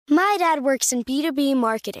My dad works in B2B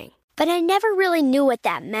marketing, but I never really knew what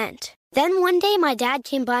that meant. Then one day my dad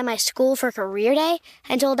came by my school for career day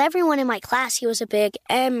and told everyone in my class he was a big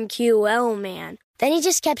MQL man. Then he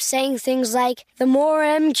just kept saying things like, the more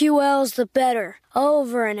MQLs, the better,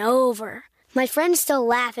 over and over. My friends still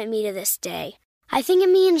laugh at me to this day. I think it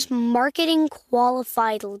means marketing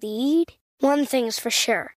qualified lead. One thing's for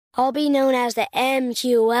sure, I'll be known as the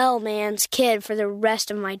MQL man's kid for the rest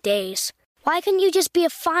of my days. Why couldn't you just be a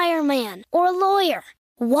fireman or a lawyer?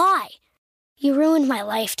 Why? You ruined my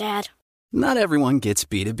life, Dad. Not everyone gets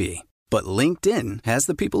B2B, but LinkedIn has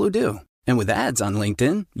the people who do. And with ads on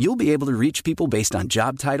LinkedIn, you'll be able to reach people based on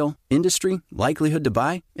job title, industry, likelihood to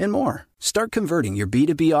buy, and more. Start converting your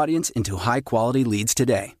B2B audience into high-quality leads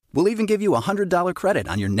today. We'll even give you a $100 credit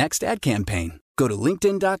on your next ad campaign. Go to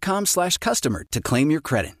linkedin.com/customer to claim your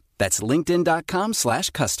credit. That's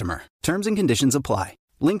linkedin.com/customer. Terms and conditions apply.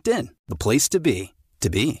 LinkedIn, the place to be, to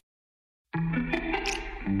be.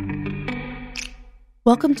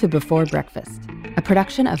 Welcome to Before Breakfast, a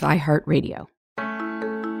production of iHeartRadio.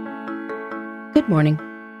 Good morning.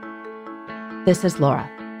 This is Laura.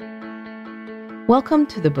 Welcome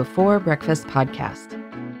to the Before Breakfast podcast.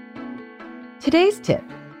 Today's tip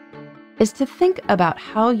is to think about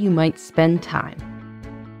how you might spend time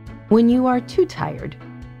when you are too tired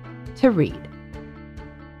to read.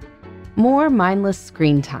 More mindless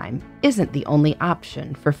screen time isn't the only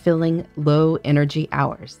option for filling low-energy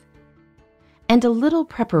hours. And a little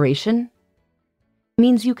preparation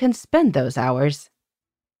means you can spend those hours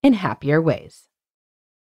in happier ways.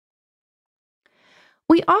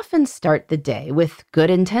 We often start the day with good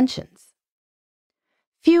intentions.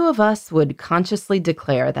 Few of us would consciously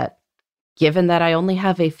declare that, given that I only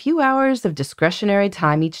have a few hours of discretionary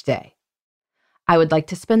time each day, I would like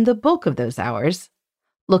to spend the bulk of those hours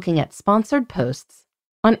looking at sponsored posts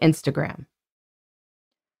on Instagram.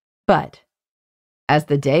 But as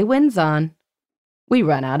the day winds on, we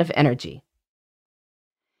run out of energy.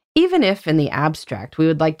 Even if in the abstract we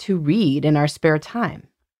would like to read in our spare time,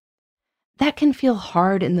 that can feel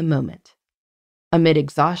hard in the moment, amid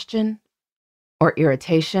exhaustion or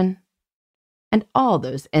irritation and all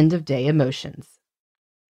those end-of-day emotions.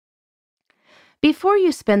 Before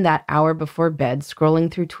you spend that hour before bed scrolling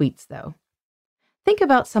through tweets, though, think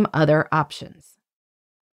about some other options.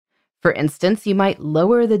 For instance, you might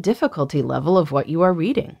lower the difficulty level of what you are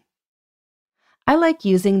reading. I like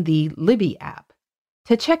using the Libby app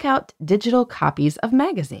to check out digital copies of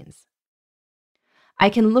magazines.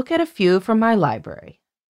 I can look at a few from my library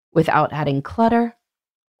without adding clutter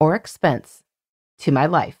or expense to my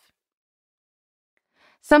life.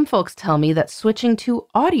 Some folks tell me that switching to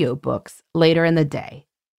audiobooks later in the day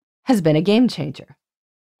has been a game changer.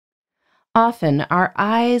 Often, our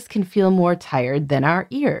eyes can feel more tired than our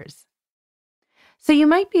ears. So you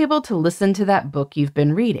might be able to listen to that book you've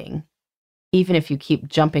been reading, even if you keep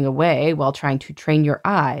jumping away while trying to train your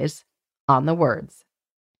eyes on the words.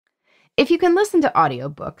 If you can listen to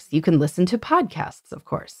audiobooks, you can listen to podcasts, of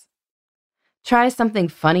course. Try something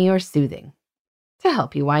funny or soothing to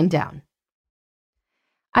help you wind down.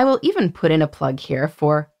 I will even put in a plug here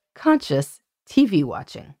for conscious TV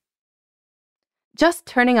watching. Just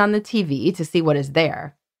turning on the TV to see what is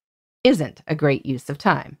there isn't a great use of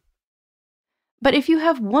time. But if you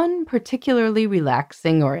have one particularly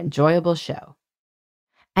relaxing or enjoyable show,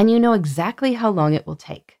 and you know exactly how long it will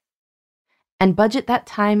take, and budget that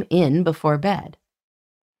time in before bed,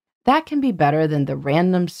 that can be better than the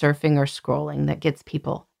random surfing or scrolling that gets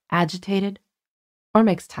people agitated or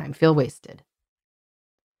makes time feel wasted.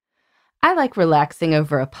 I like relaxing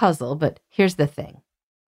over a puzzle, but here's the thing.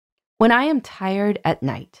 When I am tired at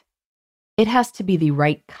night, it has to be the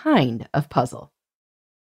right kind of puzzle.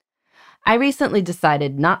 I recently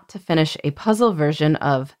decided not to finish a puzzle version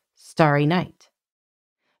of Starry Night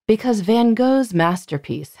because Van Gogh's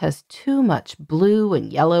masterpiece has too much blue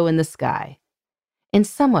and yellow in the sky in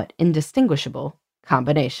somewhat indistinguishable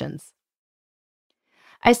combinations.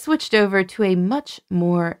 I switched over to a much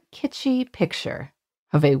more kitschy picture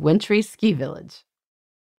of a wintry ski village,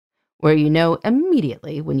 where you know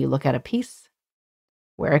immediately when you look at a piece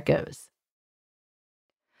where it goes.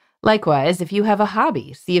 Likewise, if you have a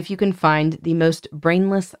hobby, see if you can find the most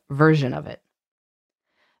brainless version of it.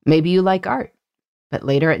 Maybe you like art, but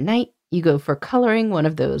later at night you go for coloring one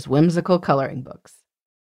of those whimsical coloring books.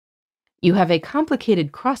 You have a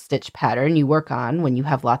complicated cross-stitch pattern you work on when you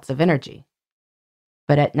have lots of energy.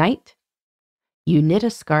 But at night, you knit a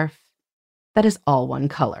scarf that is all one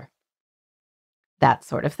color. That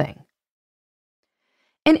sort of thing.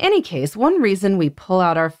 In any case, one reason we pull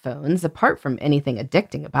out our phones, apart from anything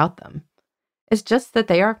addicting about them, is just that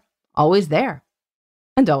they are always there.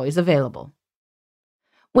 and always available.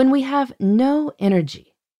 When we have no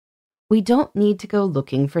energy, we don't need to go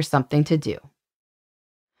looking for something to do.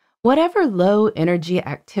 Whatever low-energy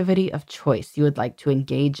activity of choice you would like to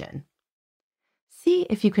engage in, see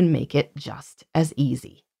if you can make it just as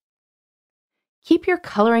easy. Keep your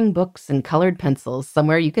coloring books and colored pencils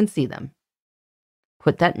somewhere you can see them.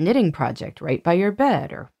 Put that knitting project right by your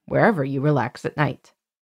bed or wherever you relax at night.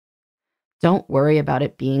 Don't worry about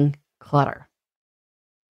it being clutter.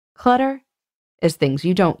 Clutter is things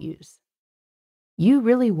you don't use. You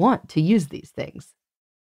really want to use these things.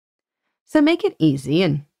 So make it easy,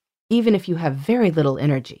 and even if you have very little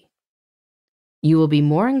energy, you will be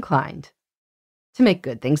more inclined to make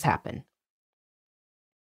good things happen.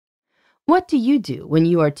 What do you do when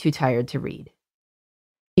you are too tired to read?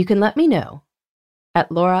 You can let me know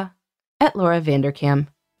at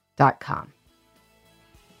laura@lauravanderkam.com.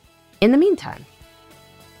 In the meantime,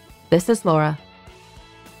 this is Laura.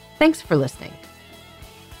 Thanks for listening.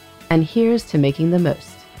 And here's to making the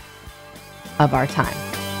most of our time.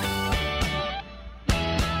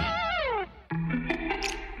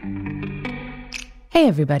 Hey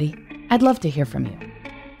everybody, I'd love to hear from you.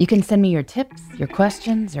 You can send me your tips, your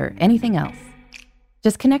questions, or anything else.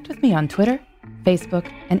 Just connect with me on Twitter, Facebook,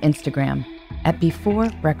 and Instagram at Before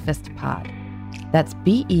Breakfast Pod. That's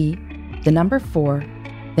BE, the number 4,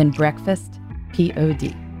 then breakfast,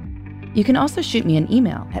 POD. You can also shoot me an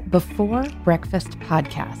email at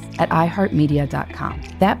beforebreakfastpodcast@iheartmedia.com.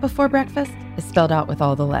 That Before Breakfast is spelled out with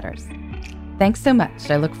all the letters. Thanks so much.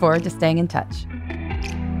 I look forward to staying in touch.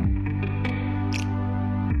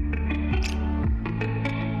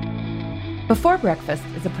 Before Breakfast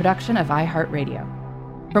is a production of iHeartRadio.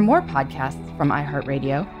 For more podcasts from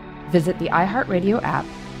iHeartRadio, visit the iHeartRadio app,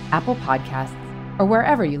 Apple Podcasts, or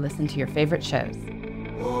wherever you listen to your favorite shows.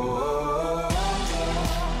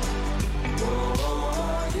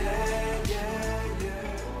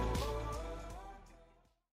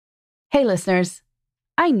 Hey listeners,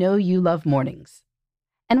 I know you love mornings.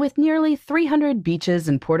 And with nearly 300 beaches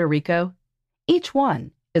in Puerto Rico, each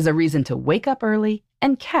one is a reason to wake up early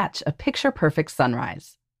and catch a picture-perfect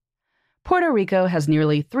sunrise. Puerto Rico has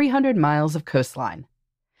nearly 300 miles of coastline,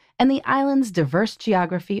 and the island's diverse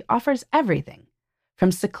geography offers everything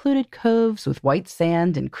from secluded coves with white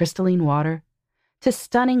sand and crystalline water to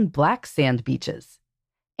stunning black sand beaches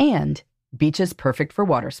and beaches perfect for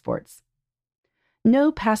water sports.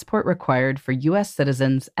 No passport required for U.S.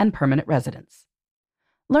 citizens and permanent residents.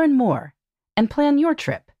 Learn more and plan your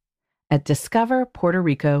trip at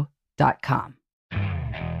discoverpuertorico.com.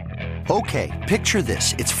 Okay, picture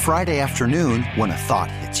this. It's Friday afternoon when a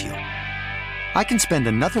thought hits you. I can spend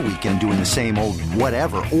another weekend doing the same old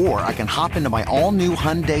whatever, or I can hop into my all-new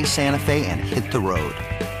Hyundai Santa Fe and hit the road.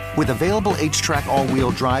 With available H-Track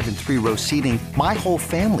all-wheel drive and 3-row seating, my whole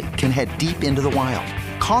family can head deep into the wild.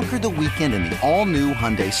 Conquer the weekend in the all-new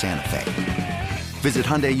Hyundai Santa Fe. Visit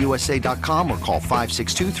HyundaiUSA.com or call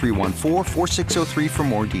 562-314-4603 for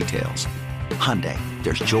more details. Hyundai,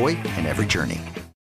 there's joy in every journey.